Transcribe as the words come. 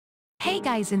Hey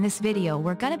guys, in this video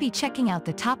we're gonna be checking out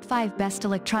the top 5 best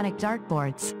electronic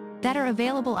dartboards that are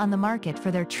available on the market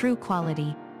for their true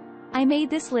quality. I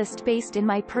made this list based in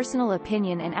my personal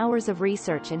opinion and hours of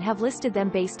research and have listed them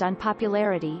based on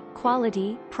popularity,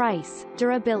 quality, price,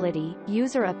 durability,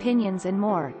 user opinions and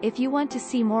more. If you want to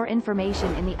see more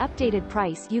information in the updated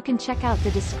price, you can check out the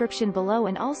description below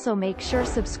and also make sure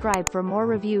subscribe for more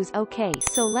reviews. Okay,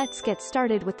 so let's get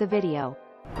started with the video.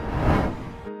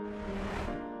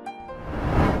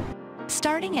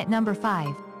 Starting at number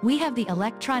 5, we have the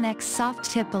Electronic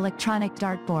Soft Tip Electronic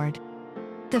Dartboard.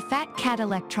 The Fat Cat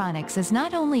Electronics is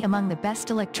not only among the best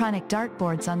electronic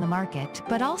dartboards on the market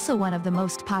but also one of the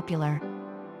most popular.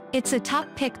 It's a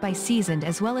top pick by seasoned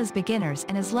as well as beginners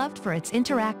and is loved for its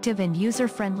interactive and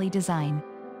user-friendly design.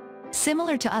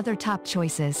 Similar to other top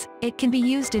choices, it can be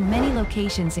used in many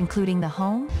locations including the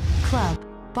home, club,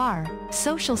 bar,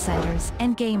 social centers,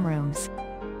 and game rooms.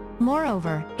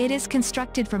 Moreover, it is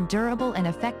constructed from durable and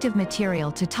effective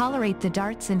material to tolerate the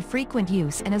darts in frequent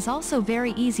use and is also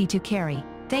very easy to carry,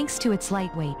 thanks to its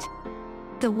lightweight.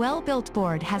 The well-built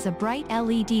board has a bright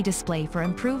LED display for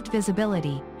improved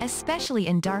visibility, especially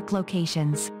in dark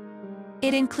locations.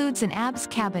 It includes an ABS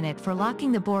cabinet for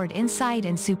locking the board inside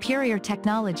and superior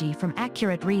technology from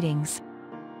accurate readings.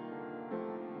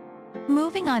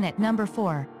 Moving on, at number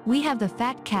 4, we have the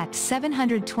Fat Cat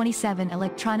 727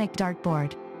 Electronic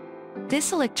Dartboard.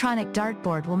 This electronic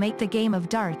dartboard will make the game of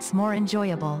darts more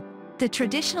enjoyable. The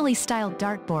traditionally styled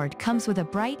dartboard comes with a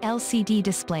bright LCD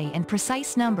display and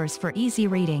precise numbers for easy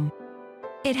reading.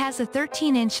 It has a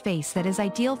 13-inch face that is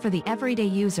ideal for the everyday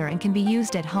user and can be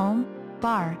used at home,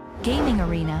 bar, gaming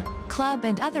arena, club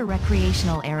and other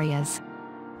recreational areas.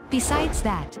 Besides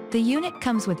that, the unit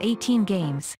comes with 18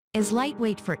 games, is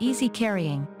lightweight for easy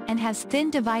carrying, and has thin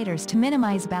dividers to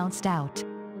minimize bounced out.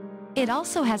 It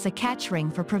also has a catch ring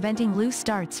for preventing loose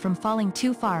darts from falling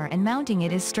too far, and mounting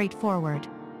it is straightforward.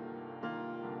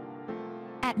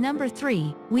 At number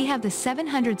 3, we have the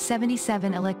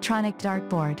 777 Electronic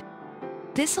Dartboard.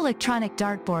 This electronic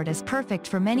dartboard is perfect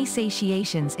for many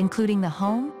satiations including the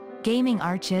home, gaming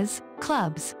arches,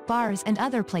 clubs, bars and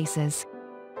other places.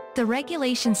 The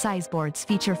regulation size boards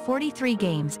feature 43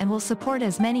 games and will support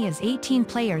as many as 18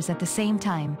 players at the same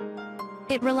time.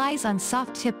 It relies on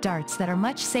soft-tip darts that are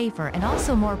much safer and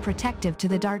also more protective to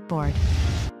the dartboard.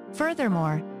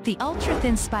 Furthermore, the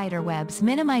ultra-thin spider webs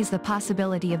minimize the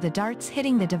possibility of the darts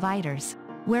hitting the dividers,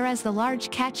 whereas the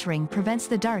large catch ring prevents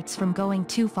the darts from going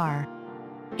too far.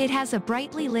 It has a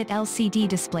brightly lit LCD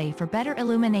display for better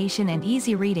illumination and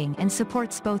easy reading and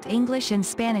supports both English and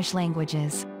Spanish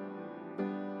languages.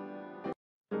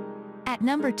 At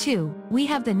number 2, we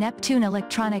have the Neptune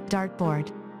Electronic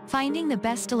Dartboard. Finding the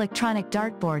best electronic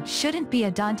dartboard shouldn't be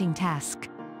a daunting task.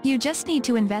 You just need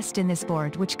to invest in this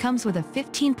board, which comes with a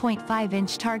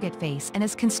 15.5-inch target face and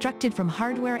is constructed from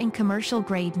hard-wearing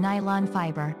commercial-grade nylon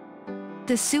fiber.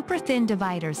 The super-thin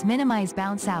dividers minimize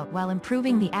bounce out while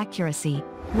improving the accuracy,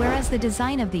 whereas the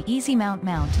design of the Easy Mount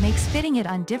makes fitting it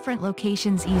on different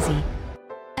locations easy.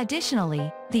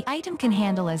 Additionally, the item can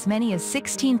handle as many as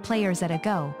 16 players at a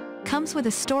go, comes with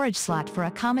a storage slot for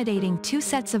accommodating 2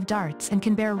 sets of darts and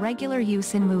can bear regular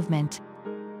use in movement.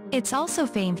 It's also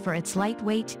famed for its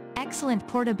lightweight, excellent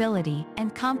portability,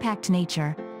 and compact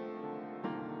nature.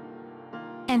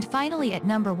 And finally, at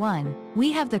number 1,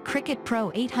 we have the Cricket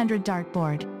Pro 800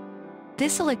 Dartboard.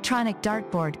 This electronic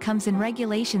dartboard comes in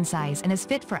regulation size and is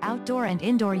fit for outdoor and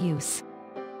indoor use.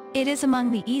 It is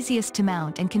among the easiest to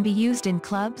mount and can be used in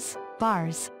clubs,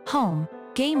 bars, home,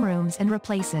 game rooms and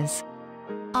places.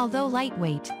 Although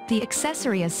lightweight, the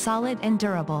accessory is solid and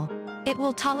durable. It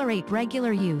will tolerate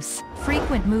regular use,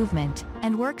 frequent movement,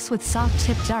 and works with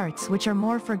soft-tipped darts which are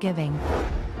more forgiving.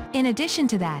 In addition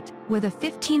to that, with a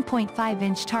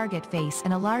 15.5-inch target face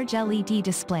and a large LED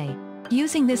display,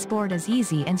 using this board is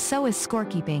easy and so is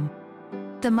scorekeeping.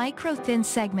 The micro-thin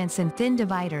segments and thin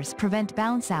dividers prevent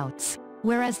bounce-outs,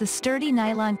 whereas the sturdy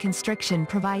nylon constriction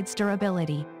provides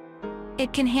durability.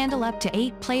 It can handle up to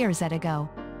 8 players at a go.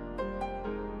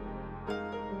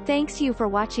 Thanks you for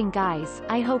watching, guys.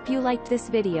 I hope you liked this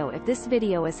video. If this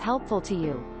video is helpful to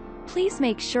you, please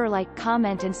make sure like,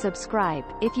 comment and subscribe.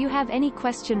 If you have any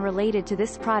question related to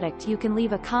this product, you can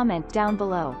leave a comment down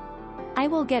below. I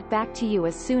will get back to you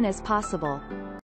as soon as possible.